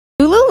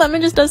Lululemon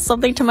just does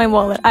something to my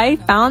wallet. I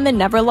found the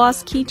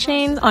Neverlost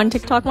keychains on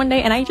TikTok one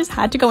day and I just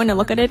had to go in and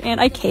look at it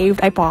and I caved.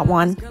 I bought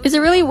one. Is it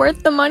really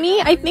worth the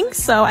money? I think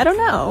so. I don't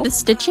know. The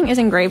stitching is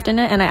engraved in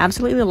it and I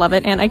absolutely love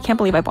it and I can't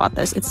believe I bought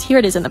this. Here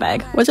it is in the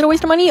bag. Was it a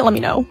waste of money? Let me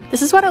know.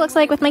 This is what it looks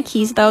like with my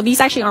keys though. These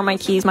actually aren't my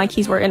keys. My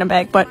keys were in a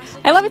bag, but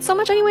I love it so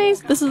much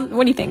anyways.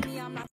 What do you think?